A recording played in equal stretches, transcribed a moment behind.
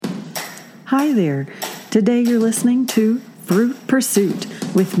Hi there. Today you're listening to Fruit Pursuit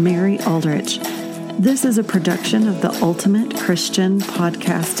with Mary Aldrich. This is a production of the Ultimate Christian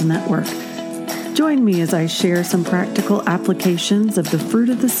Podcast Network. Join me as I share some practical applications of the fruit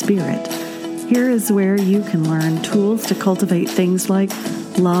of the Spirit. Here is where you can learn tools to cultivate things like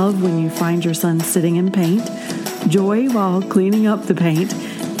love when you find your son sitting in paint, joy while cleaning up the paint,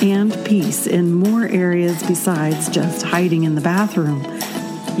 and peace in more areas besides just hiding in the bathroom.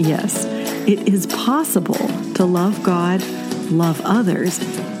 Yes, it is possible to love God, love others,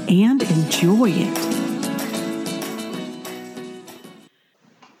 and enjoy it.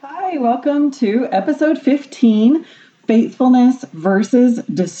 Hi, welcome to episode 15, Faithfulness versus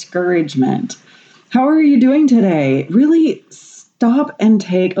Discouragement. How are you doing today? Really stop and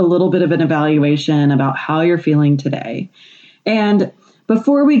take a little bit of an evaluation about how you're feeling today. And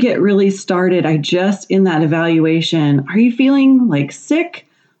before we get really started, in that evaluation, are you feeling like sick,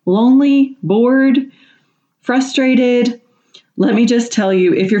 lonely, bored, frustrated? Let me just tell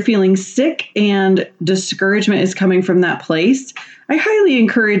you, if you're feeling sick and discouragement is coming from that place, I highly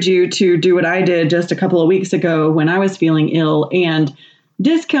encourage you to do what I did just a couple of weeks ago when I was feeling ill and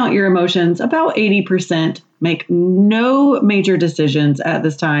discount your emotions about 80%, make no major decisions at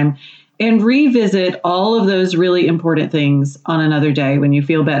this time, and revisit all of those really important things on another day when you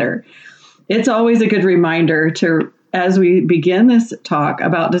feel better. It's always a good reminder to, as we begin this talk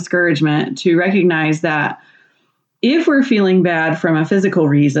about discouragement, to recognize that if we're feeling bad from a physical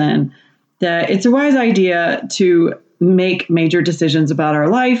reason, that it's a wise idea to make major decisions about our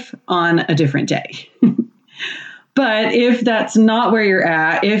life on a different day. But if that's not where you're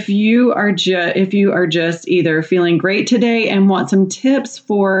at, if you are just either feeling great today and want some tips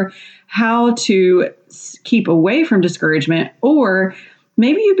for how to keep away from discouragement, or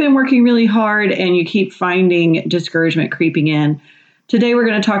maybe you've been working really hard and you keep finding discouragement creeping in, today we're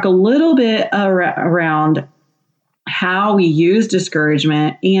going to talk a little bit around how we use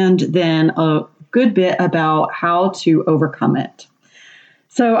discouragement and then a good bit about how to overcome it.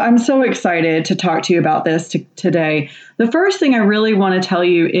 So I'm so excited to talk to you about this today. The first thing I really want to tell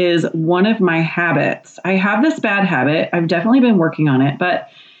you is one of my habits. I have this bad habit. I've definitely been working on it, but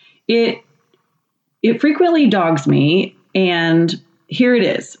it frequently dogs me. And here it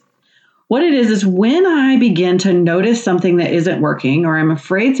is. What it is when I begin to notice something that isn't working, or I'm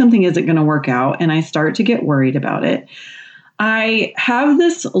afraid something isn't going to work out, and I start to get worried about it, I have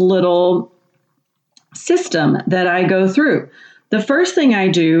this little system that I go through. The first thing I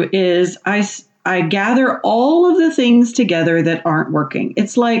do is I gather all of the things together that aren't working.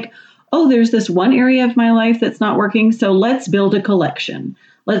 It's like, oh, there's this one area of my life that's not working, so let's build a collection.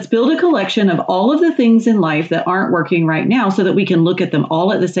 Let's build a collection of all of the things in life that aren't working right now so that we can look at them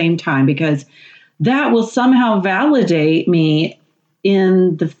all at the same time, because that will somehow validate me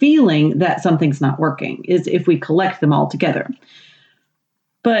in the feeling that something's not working, is if we collect them all together.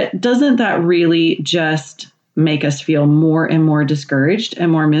 But doesn't that really just make us feel more and more discouraged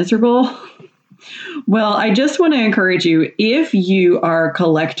and more miserable? Well, I just want to encourage you, if you are a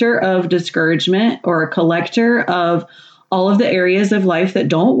collector of discouragement or a collector of all of the areas of life that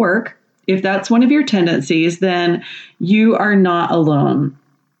don't work, if that's one of your tendencies, then you are not alone.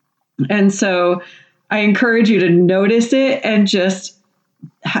 And so I encourage you to notice it and just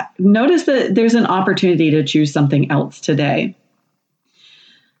notice that there's an opportunity to choose something else today.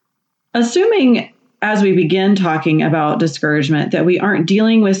 Assuming, as we begin talking about discouragement, that we aren't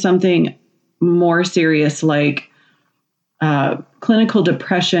dealing with something more serious like clinical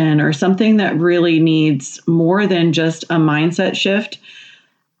depression or something that really needs more than just a mindset shift,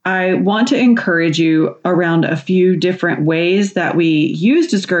 I want to encourage you around a few different ways that we use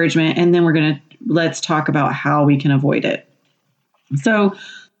discouragement, and then let's talk about how we can avoid it. So,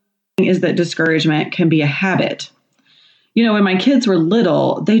 is that discouragement can be a habit. You know, when my kids were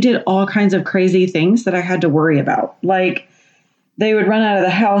little, they did all kinds of crazy things that I had to worry about. Like, they would run out of the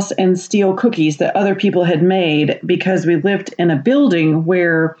house and steal cookies that other people had made, because we lived in a building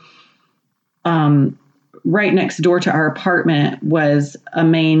where right next door to our apartment was a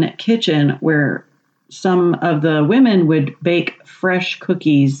main kitchen where some of the women would bake fresh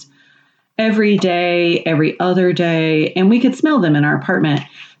cookies every day, every other day, and we could smell them in our apartment.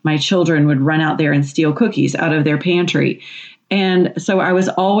 My children would run out there and steal cookies out of their pantry. And so I was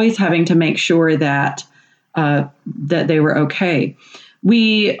always having to make sure that they were okay.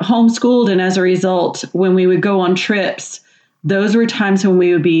 We homeschooled, and as a result, when we would go on trips, those were times when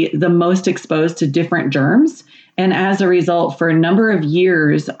we would be the most exposed to different germs. And as a result, for a number of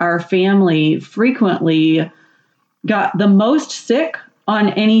years, our family frequently got the most sick on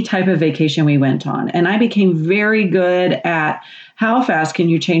any type of vacation we went on. And I became very good at how fast can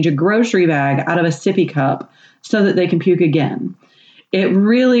you change a grocery bag out of a sippy cup so that they can puke again. It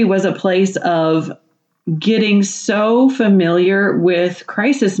really was a place of getting so familiar with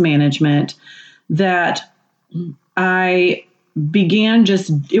crisis management that I began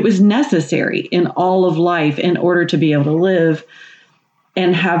it was necessary in all of life in order to be able to live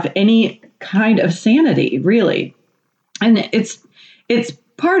and have any kind of sanity, really. And it's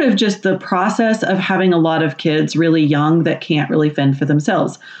part of just the process of having a lot of kids really young that can't really fend for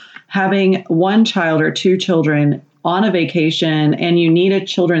themselves. Having one child or two children on a vacation and you need a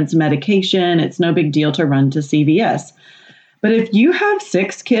children's medication, it's no big deal to run to CVS. But if you have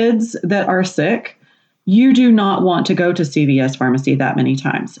 6 kids that are sick, you do not want to go to CVS pharmacy that many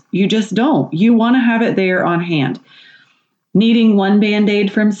times. You just don't. You want to have it there on hand. Needing one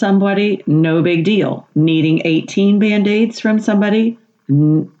Band-Aid from somebody, no big deal. Needing 18 Band-Aids from somebody,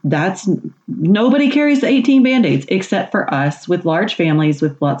 nobody carries the 18 Band-Aids except for us with large families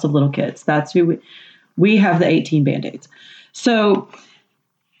with lots of little kids. That's who we have the 18 Band-Aids. So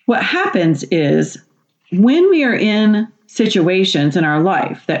what happens is when we are in situations in our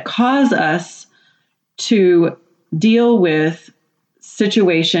life that cause us to deal with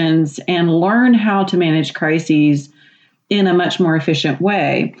situations and learn how to manage crises in a much more efficient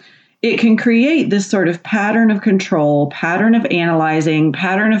way, it can create this sort of pattern of control, pattern of analyzing,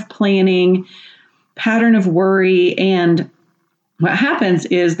 pattern of planning, pattern of worry. And what happens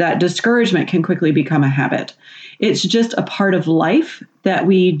is that discouragement can quickly become a habit. It's just a part of life that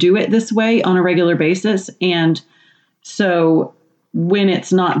we do it this way on a regular basis. And so when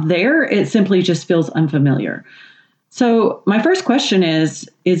it's not there, it simply just feels unfamiliar. So my first question is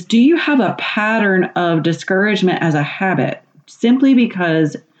do you have a pattern of discouragement as a habit simply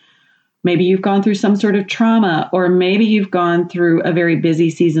because maybe you've gone through some sort of trauma, or maybe you've gone through a very busy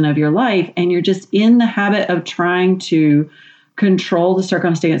season of your life and you're just in the habit of trying to control the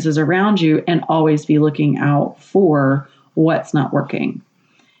circumstances around you and always be looking out for what's not working?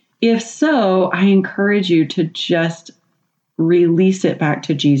 If so, I encourage you to just release it back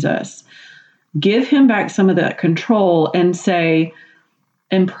to Jesus. Give him back some of that control and say,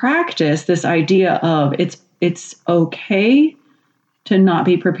 and practice this idea of it's okay to not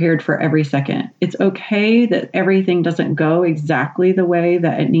be prepared for every second. It's okay that everything doesn't go exactly the way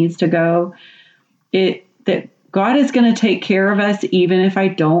that it needs to go. That God is going to take care of us even if I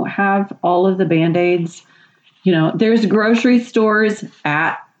don't have all of the Band-Aids. There's grocery stores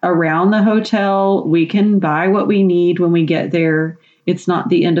around the hotel. We can buy what we need when we get there. It's not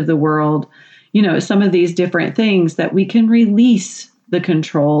the end of the world. Some of these different things that we can release the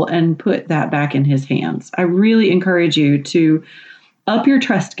control and put that back in his hands. I really encourage you to up your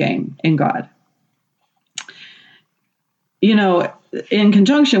trust game in God. In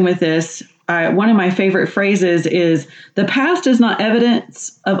conjunction with this, one of my favorite phrases is, the past is not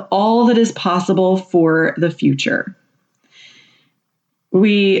evidence of all that is possible for the future.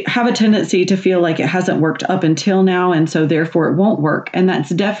 We have a tendency to feel like it hasn't worked up until now, and so therefore it won't work. And that's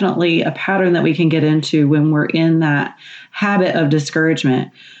definitely a pattern that we can get into when we're in that habit of discouragement.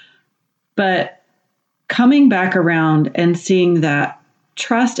 But coming back around and seeing that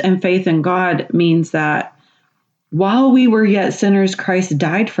trust and faith in God means that while we were yet sinners, Christ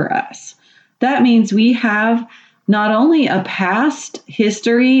died for us. That means we have not only a past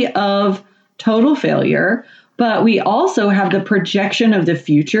history of total failure, but we also have the projection of the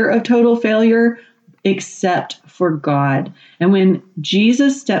future of total failure, except for God. And when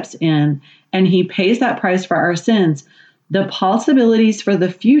Jesus steps in and he pays that price for our sins, the possibilities for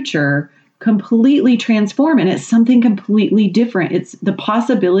the future completely transform, and it's something completely different. The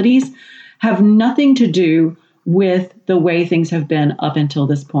possibilities have nothing to do with the way things have been up until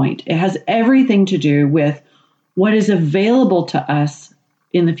this point. It has everything to do with what is available to us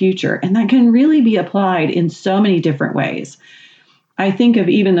in the future. And that can really be applied in so many different ways. I think of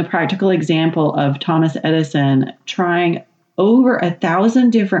even the practical example of Thomas Edison trying over 1,000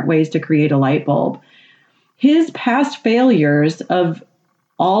 different ways to create a light bulb. His past failures of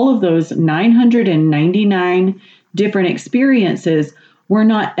all of those 999 different experiences were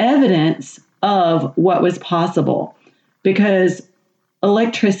not evidence of what was possible, because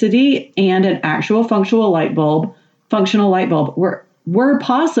electricity and an actual functional light bulb were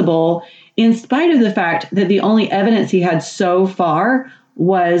possible in spite of the fact that the only evidence he had so far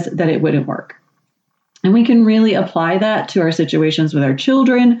was that it wouldn't work. And we can really apply that to our situations with our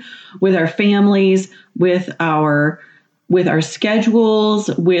children, with our families, with our schedules,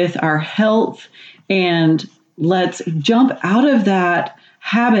 with our health. And let's jump out of that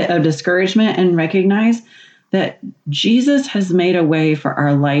habit of discouragement and recognize that Jesus has made a way for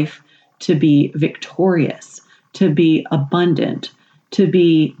our life to be victorious, to be abundant, to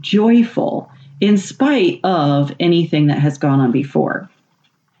be joyful, in spite of anything that has gone on before.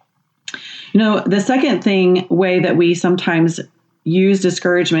 The second way that we sometimes use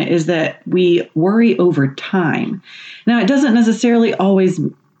discouragement is that we worry over time. Now, it doesn't necessarily always,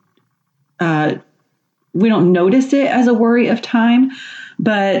 we don't notice it as a worry of time,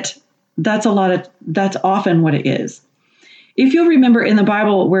 but that's often what it is. If you'll remember in the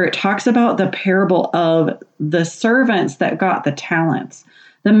Bible where it talks about the parable of the servants that got the talents,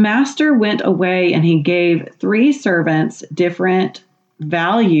 the master went away and he gave 3 servants different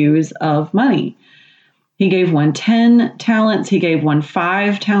values of money. He gave one 10 talents, he gave one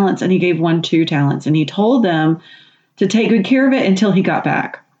 5 talents, and he gave one 2 talents. And he told them to take good care of it until he got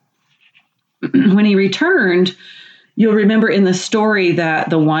back. When he returned, you'll remember in the story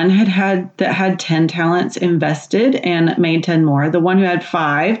that the one that had 10 talents invested and made 10 more. The one who had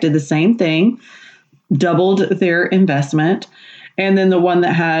 5 did the same thing, doubled their investment. And then the one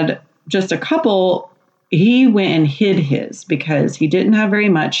that had just a couple, he went and hid his because he didn't have very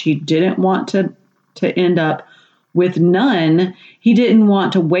much. He didn't want to end up with none. He didn't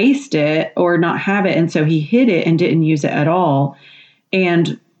want to waste it or not have it. And so he hid it and didn't use it at all.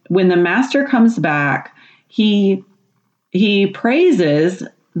 And when the master comes back, he praises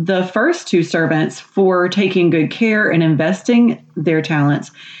the first 2 servants for taking good care and investing their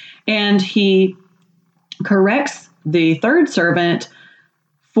talents. And he corrects the 3rd servant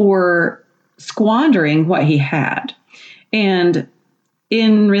for squandering what he had. And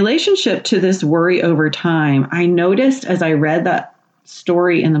in relationship to this worry over time, I noticed as I read that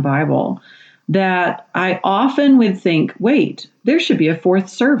story in the Bible that I often would think, wait, there should be a 4th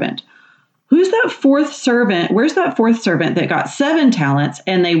servant. Who's that 4th servant? Where's that 4th servant that got 7 talents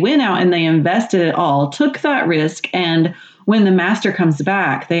and they went out and they invested it all, took that risk, and when the master comes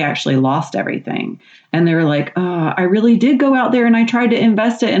back, they actually lost everything. And they were like, oh, I really did go out there and I tried to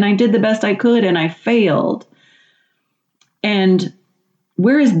invest it and I did the best I could and I failed. And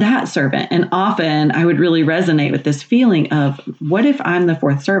where is that servant? And often I would really resonate with this feeling of, what if I'm the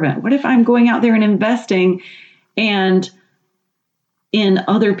 4th servant? What if I'm going out there and investing and in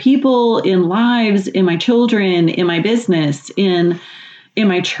other people, in lives, in my children, in my business, in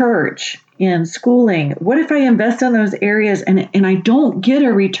my church, in schooling? What if I invest in those areas and I don't get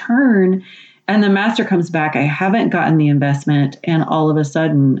a return and the master comes back, I haven't gotten the investment, and all of a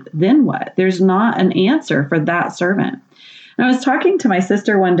sudden, then what? There's not an answer for that servant. And I was talking to my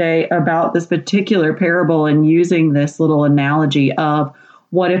sister one day about this particular parable and using this little analogy of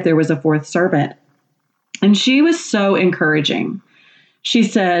what if there was a 4th servant? And she was so encouraging. She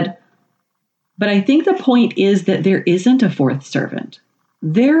said, but I think the point is that there isn't a 4th servant.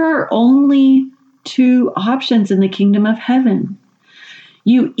 There are only 2 options in the kingdom of heaven.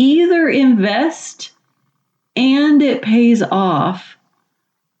 You either invest and it pays off,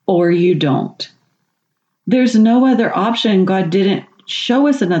 or you don't. There's no other option. God didn't show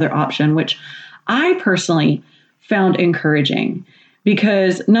us another option, which I personally found encouraging.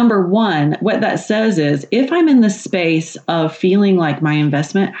 Because number one, what that says is, if I'm in the space of feeling like my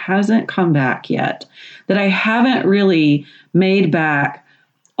investment hasn't come back yet, that I haven't really made back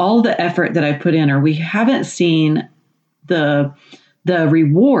all the effort that I put in, or we haven't seen the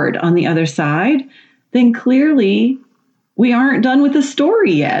reward on the other side, then clearly we aren't done with the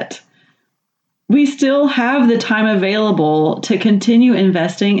story yet. We still have the time available to continue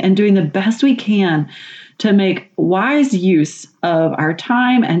investing and doing the best we can to make wise use of our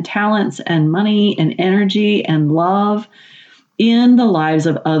time and talents and money and energy and love in the lives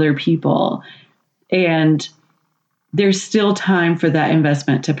of other people. And there's still time for that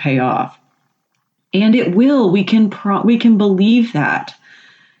investment to pay off. And it will. We can believe that.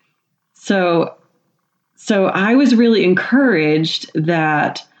 So I was really encouraged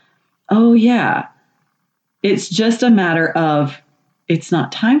that, oh yeah, it's just a matter of, it's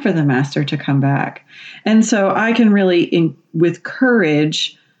not time for the master to come back. And so I can really, with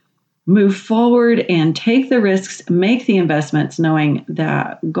courage, move forward and take the risks, make the investments, knowing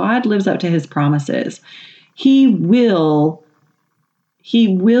that God lives up to his promises. He will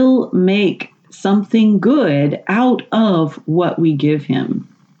make something good out of what we give him.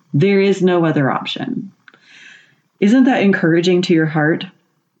 There is no other option. Isn't that encouraging to your heart?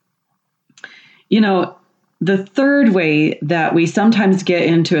 The third way that we sometimes get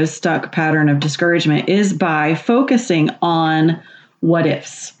into a stuck pattern of discouragement is by focusing on what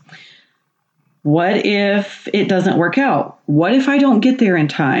ifs. What if it doesn't work out? What if I don't get there in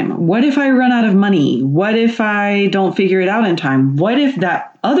time? What if I run out of money? What if I don't figure it out in time? What if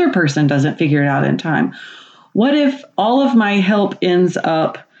that other person doesn't figure it out in time? What if all of my help ends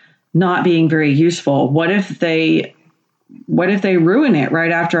up not being very useful? What if they ruin it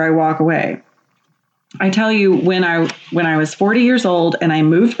right after I walk away? I tell you, when I was 40 years old and I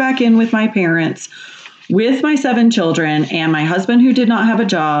moved back in with my parents with my 7 children and my husband who did not have a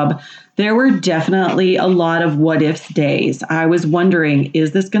job, there were definitely a lot of what ifs days. I was wondering,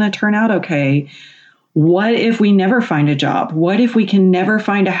 is this going to turn out okay? What if we never find a job? What if we can never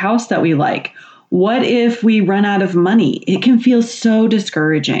find a house that we like? What if we run out of money? It can feel so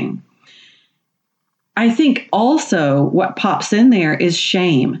discouraging. I think also what pops in there is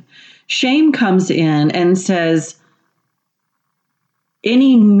shame. Shame comes in and says,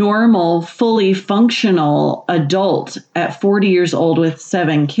 any normal, fully functional adult at 40 years old with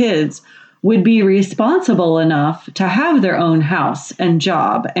 7 kids would be responsible enough to have their own house and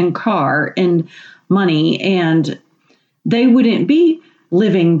job and car and money, and they wouldn't be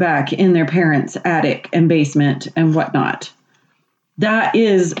living back in their parents' attic and basement and whatnot. That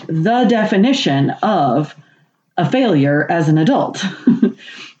is the definition of a failure as an adult.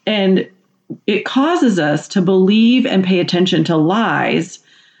 And it causes us to believe and pay attention to lies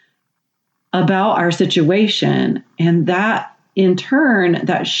about our situation. And that, in turn,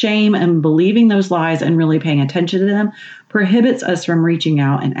 that shame and believing those lies and really paying attention to them prohibits us from reaching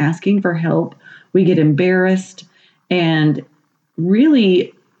out and asking for help. We get embarrassed and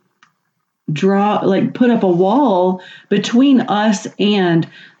really put up a wall between us and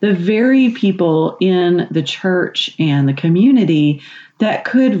the very people in the church and the community that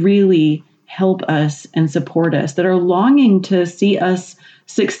could really help us and support us, that are longing to see us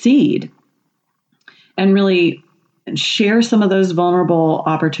succeed and really share some of those vulnerable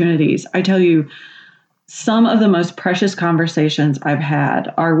opportunities. I tell you, some of the most precious conversations I've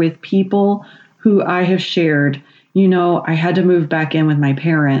had are with people who I have shared, I had to move back in with my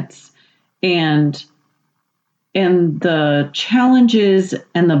parents, and the challenges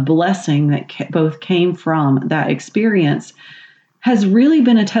and the blessing that both came from that experience has really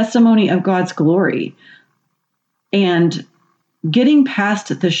been a testimony of God's glory. And getting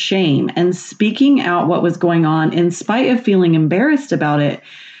past the shame and speaking out what was going on in spite of feeling embarrassed about it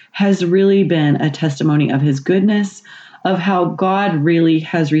has really been a testimony of his goodness, of how God really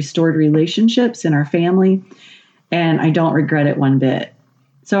has restored relationships in our family. And I don't regret it one bit.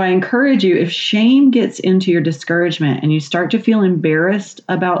 So I encourage you, if shame gets into your discouragement and you start to feel embarrassed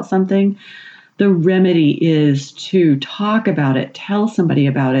about something, the remedy is to talk about it, tell somebody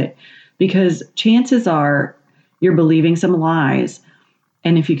about it, because chances are you're believing some lies.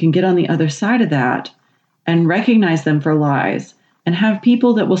 And if you can get on the other side of that and recognize them for lies and have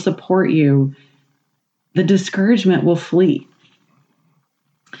people that will support you, the discouragement will flee.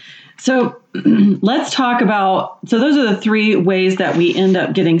 So let's talk about, so those are the 3 ways that we end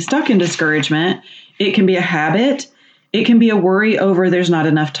up getting stuck in discouragement. It can be a habit. It can be a worry over there's not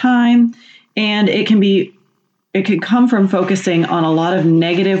enough time. And it can come from focusing on a lot of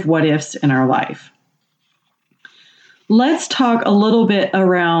negative what ifs in our life. Let's talk a little bit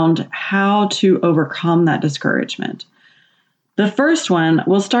around how to overcome that discouragement. The first one,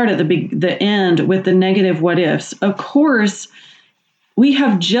 we'll start at the end with the negative what ifs. Of course, we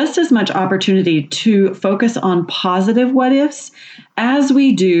have just as much opportunity to focus on positive what ifs as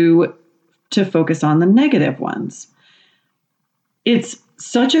we do to focus on the negative ones. It's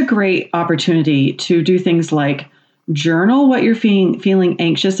such a great opportunity to do things like journal what you're feeling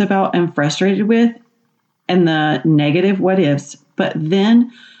anxious about and frustrated with and the negative what ifs, but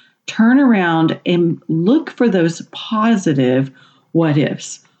then turn around and look for those positive what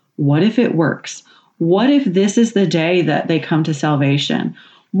ifs. What if it works? What if this is the day that they come to salvation?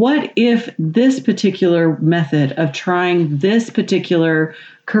 What if this particular method of trying this particular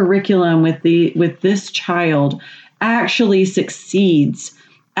curriculum with this child actually succeeds,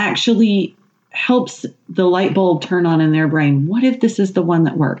 actually helps the light bulb turn on in their brain? What if this is the one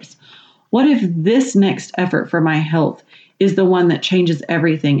that works? What if this next effort for my health is the one that changes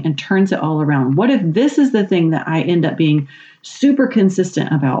everything and turns it all around? What if this is the thing that I end up being super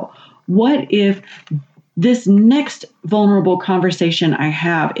consistent about? What if this next vulnerable conversation I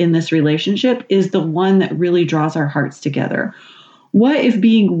have in this relationship is the one that really draws our hearts together? What if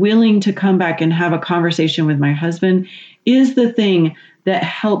being willing to come back and have a conversation with my husband is the thing that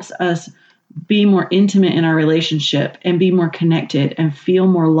helps us be more intimate in our relationship and be more connected and feel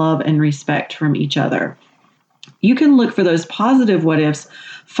more love and respect from each other? You can look for those positive what ifs,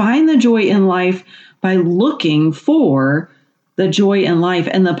 find the joy in life by looking for the joy in life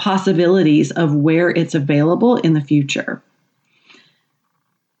and the possibilities of where it's available in the future.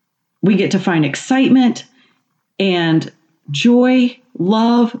 We get to find excitement and joy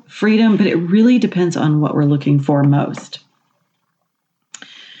love, freedom, but it really depends on what we're looking for most.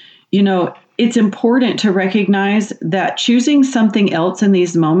 You know, it's important to recognize that choosing something else in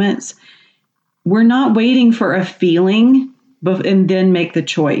these moments, we're not waiting for a feeling and then make the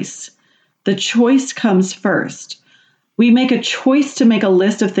choice. The choice comes first. We make a choice to make a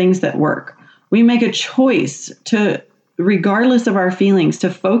list of things that work. We make a choice to, regardless of our feelings, to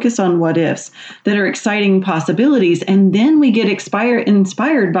focus on what ifs that are exciting possibilities. And then we get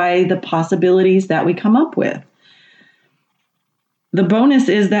inspired by the possibilities that we come up with. The bonus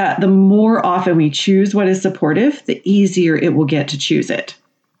is that the more often we choose what is supportive, the easier it will get to choose it.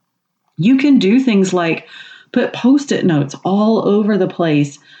 You can do things like put Post-it notes all over the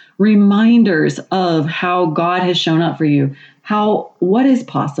place, reminders of how God has shown up for you, what is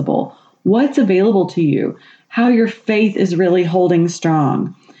possible, what's available to you, how your faith is really holding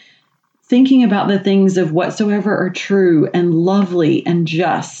strong. Thinking about the things of whatsoever are true and lovely and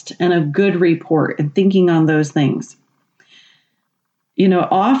just and of good report, and thinking on those things. You know,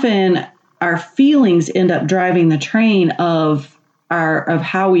 often our feelings end up driving the train of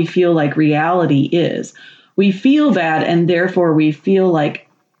how we feel like reality is. We feel bad, and therefore we feel like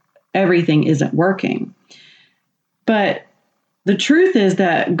everything isn't working. But the truth is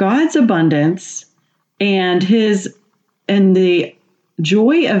that God's abundance and the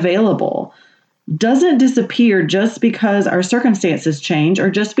joy available doesn't disappear just because our circumstances change or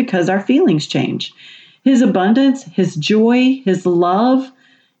just because our feelings change. His abundance, his joy, his love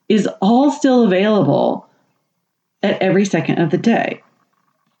is all still available at every second of the day.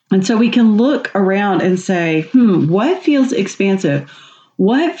 And so we can look around and say, what feels expansive?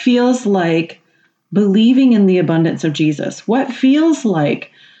 What feels like believing in the abundance of Jesus? What feels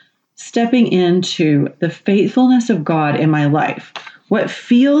like stepping into the faithfulness of God in my life? What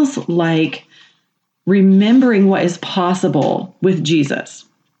feels like remembering what is possible with Jesus?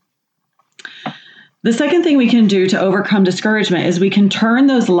 The second thing we can do to overcome discouragement is we can turn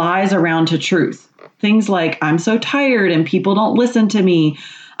those lies around to truth. Things like, I'm so tired and people don't listen to me.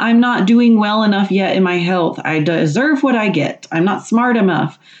 I'm not doing well enough yet in my health. I deserve what I get. I'm not smart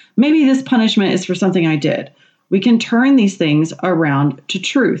enough. Maybe this punishment is for something I did. We can turn these things around to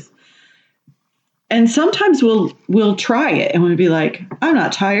truth. And sometimes we'll try it and we'll be like, I'm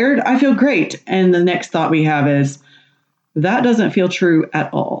not tired. I feel great. And the next thought we have is, that doesn't feel true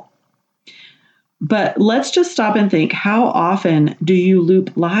at all. But let's just stop and think, how often do you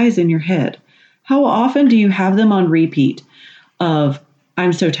loop lies in your head? How often do you have them on repeat of,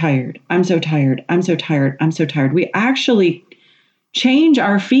 I'm so tired, I'm so tired, I'm so tired, I'm so tired? We actually change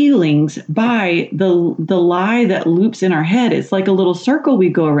our feelings by the lie that loops in our head. It's like a little circle we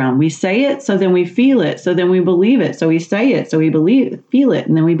go around. We say it, so then we feel it, so then we believe it. So we say it, so we feel it,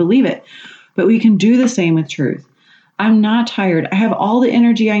 and then we believe it. But we can do the same with truth. I'm not tired. I have all the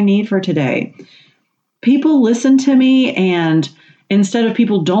energy I need for today. People listen to me, and instead of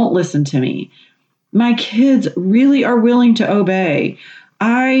people don't listen to me. My kids really are willing to obey.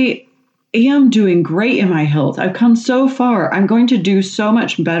 I am doing great in my health. I've come so far. I'm going to do so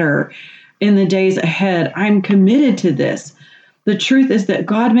much better in the days ahead. I'm committed to this. The truth is that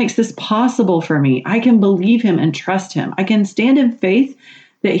God makes this possible for me. I can believe him and trust him. I can stand in faith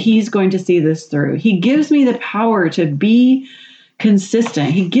that he's going to see this through. He gives me the power to be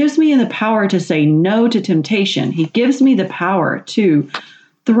consistent. He gives me the power to say no to temptation. He gives me the power to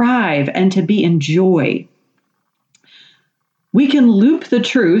thrive and to be in joy. We can loop the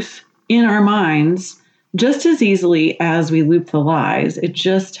truth in our minds just as easily as we loop the lies. It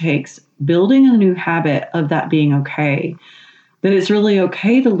just takes building a new habit of that being okay, that it's really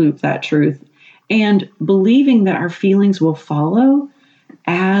okay to loop that truth, and believing that our feelings will follow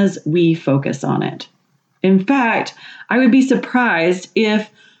as we focus on it. In fact, I would be surprised if,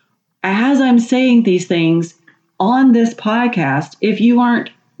 as I'm saying these things on this podcast, if you aren't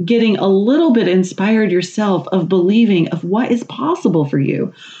getting a little bit inspired yourself of believing of what is possible for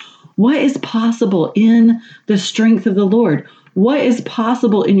you. What is possible in the strength of the Lord? What is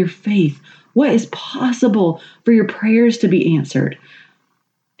possible in your faith? What is possible for your prayers to be answered?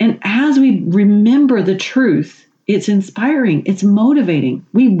 And as we remember the truth, it's inspiring, it's motivating.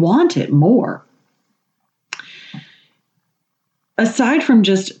 We want it more. Aside from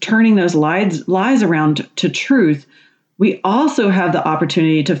just turning those lies around to truth, we also have the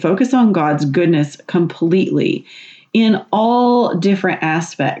opportunity to focus on God's goodness completely in all different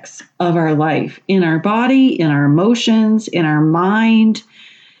aspects of our life, in our body, in our emotions, in our mind,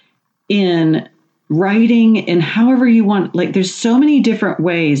 in writing, in however you want. Like, there's so many different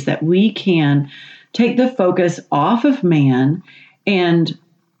ways that we can take the focus off of man and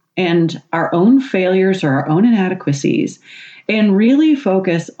and our own failures or our own inadequacies and really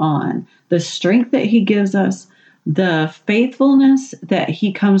focus on the strength that he gives us, the faithfulness that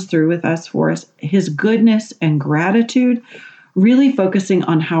he comes through with us for us, his goodness and gratitude, really focusing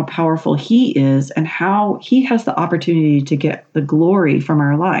on how powerful he is and how he has the opportunity to get the glory from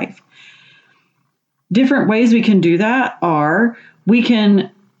our life. Different ways we can do that are we can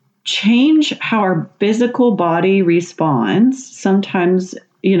change how our physical body responds. Sometimes,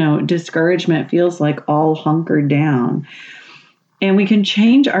 discouragement feels like all hunkered down. And we can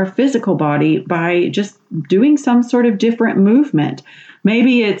change our physical body by just doing some sort of different movement.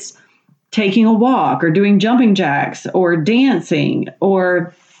 Maybe it's taking a walk or doing jumping jacks or dancing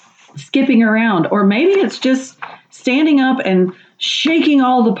or skipping around, or maybe it's just standing up and shaking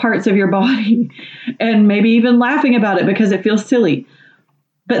all the parts of your body and maybe even laughing about it because it feels silly.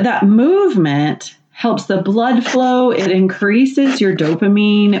 But that movement helps the blood flow. It increases your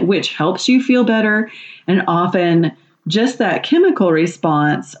dopamine, which helps you feel better. And often just that chemical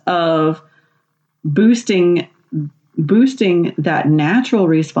response of boosting that natural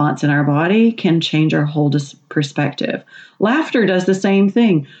response in our body can change our whole perspective. Laughter does the same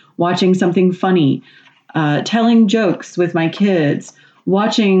thing. Watching something funny, telling jokes with my kids,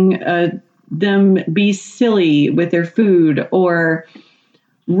 watching them be silly with their food or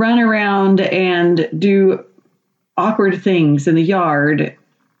run around and do awkward things in the yard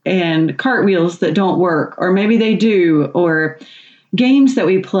and cartwheels that don't work, or maybe they do, or games that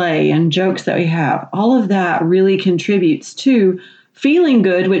we play and jokes that we have. All of that really contributes to feeling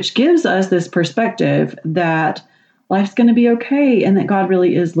good, which gives us this perspective that life's going to be okay and that God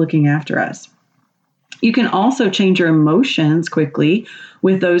really is looking after us. You can also change your emotions quickly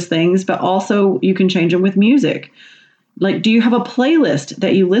with those things, but also you can change them with music. Like, do you have a playlist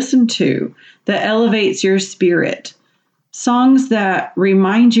that you listen to that elevates your spirit? Songs that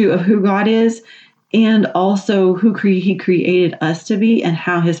remind you of who God is and also who he created us to be and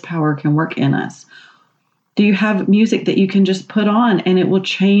how his power can work in us. Do you have music that you can just put on and it will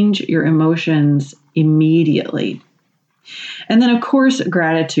change your emotions immediately? And then, of course,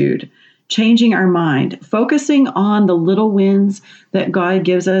 gratitude, changing our mind, focusing on the little wins that God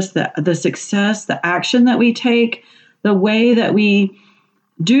gives us, the success, the action that we take, the way that we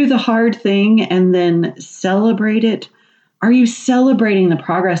do the hard thing and then celebrate it. Are you celebrating the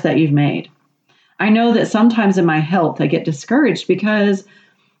progress that you've made? I know that sometimes in my health, I get discouraged because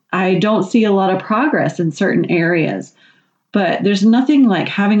I don't see a lot of progress in certain areas. But there's nothing like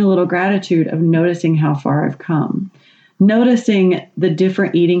having a little gratitude of noticing how far I've come, noticing the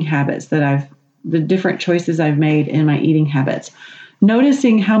different eating habits the different choices I've made in my eating habits,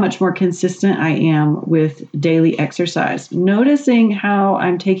 noticing how much more consistent I am with daily exercise, noticing how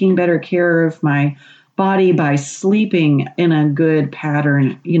I'm taking better care of my body by sleeping in a good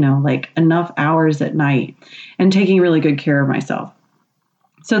pattern, like enough hours at night and taking really good care of myself.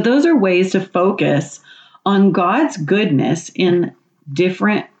 So those are ways to focus on God's goodness in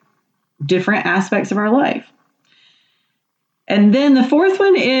different aspects of our life. And then the fourth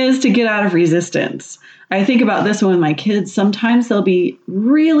one is to get out of resistance. I think about this one with my kids. Sometimes they'll be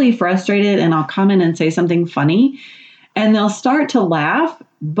really frustrated and I'll come in and say something funny and they'll start to laugh,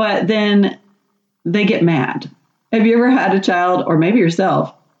 but then they get mad. Have you ever had a child, or maybe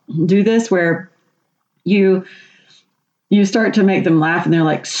yourself, do this where you start to make them laugh and they're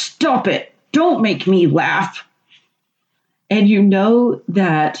like, stop it, don't make me laugh. And you know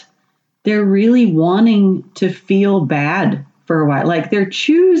that they're really wanting to feel bad for a while. Like they're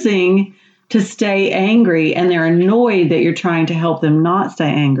choosing to stay angry and they're annoyed that you're trying to help them not stay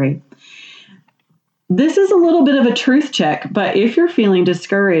angry. This is a little bit of a truth check, but if you're feeling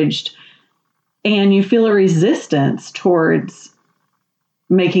discouraged and you feel a resistance towards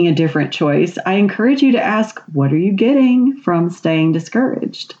making a different choice, I encourage you to ask, what are you getting from staying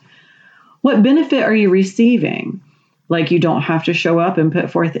discouraged? What benefit are you receiving? Like you don't have to show up and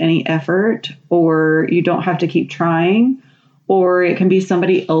put forth any effort, or you don't have to keep trying, or it can be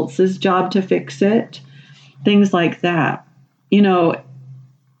somebody else's job to fix it, things like that.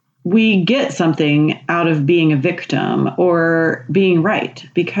 We get something out of being a victim or being right,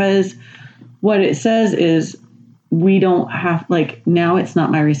 because what it says is we don't have, now it's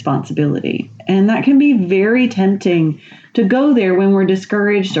not my responsibility. And that can be very tempting to go there when we're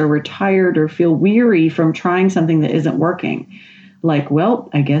discouraged or we're tired or feel weary from trying something that isn't working. Like, well,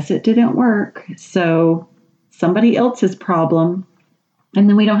 I guess it didn't work, so somebody else's problem. And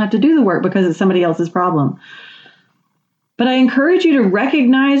then we don't have to do the work because it's somebody else's problem. But I encourage you to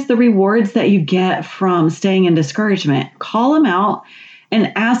recognize the rewards that you get from staying in discouragement. Call them out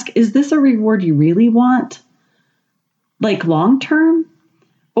and ask, is this a reward you really want? Like long term?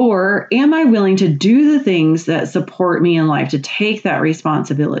 Or am I willing to do the things that support me in life, to take that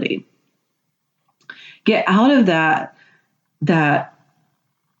responsibility? Get out of that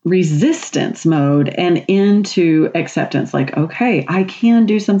resistance mode and into acceptance. Like, okay, I can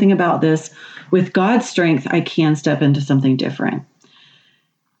do something about this. With God's strength, I can step into something different.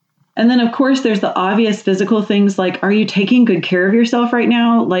 And then, of course, there's the obvious physical things like, are you taking good care of yourself right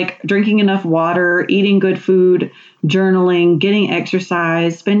now? Like drinking enough water, eating good food, journaling, getting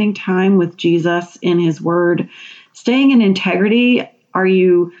exercise, spending time with Jesus in his word, staying in integrity. Are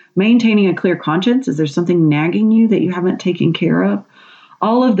you maintaining a clear conscience? Is there something nagging you that you haven't taken care of?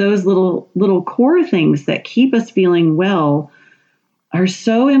 All of those little core things that keep us feeling well are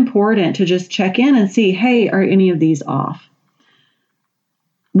so important to just check in and see, hey, are any of these off?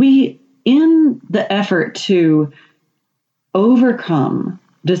 We, in the effort to overcome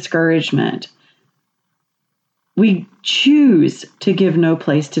discouragement, we choose to give no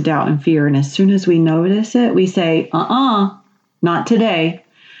place to doubt and fear. And as soon as we notice it, we say, not today.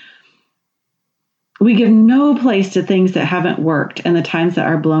 We give no place to things that haven't worked and the times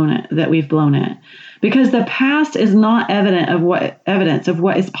that we've blown it. Because the past is not evidence of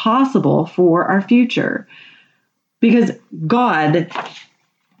what is possible for our future. Because God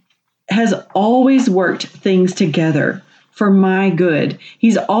has always worked things together for my good.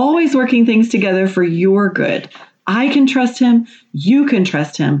 He's always working things together for your good. I can trust him. You can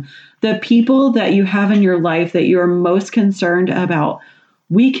trust him. The people that you have in your life that you are most concerned about,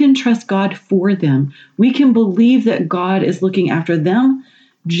 we can trust God for them. We can believe that God is looking after them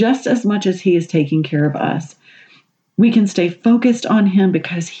just as much as he is taking care of us. We can stay focused on him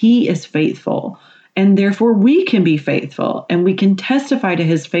because he is faithful. And therefore, we can be faithful and we can testify to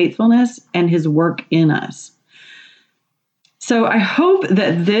his faithfulness and his work in us. So I hope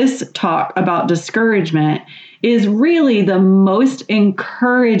that this talk about discouragement is really the most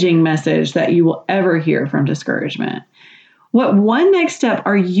encouraging message that you will ever hear from discouragement. What one next step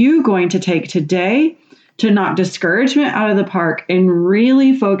are you going to take today to knock discouragement out of the park and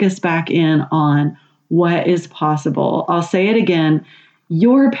really focus back in on what is possible? I'll say it again.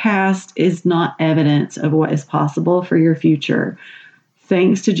 Your past is not evidence of what is possible for your future,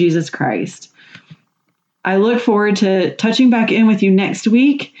 thanks to Jesus Christ. I look forward to touching back in with you next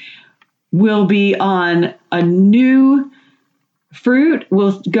week. We'll be on a new fruit.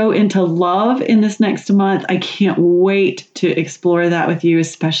 We'll go into love in this next month. I can't wait to explore that with you,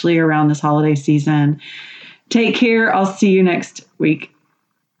 especially around this holiday season. Take care. I'll see you next week.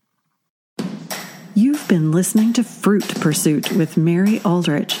 You've been listening to Fruit Pursuit with Mary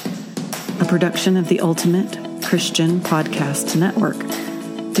Aldrich, a production of the Ultimate Christian Podcast Network.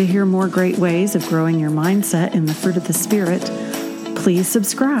 To hear more great ways of growing your mindset in the fruit of the Spirit, please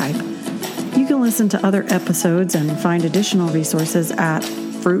subscribe. You can listen to other episodes and find additional resources at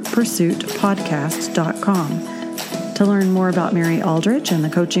fruitpursuitpodcast.com. To learn more about Mary Aldrich and the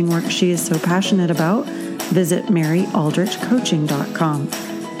coaching work she is so passionate about, visit maryaldrichcoaching.com.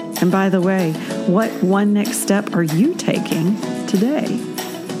 And by the way, what one next step are you taking today?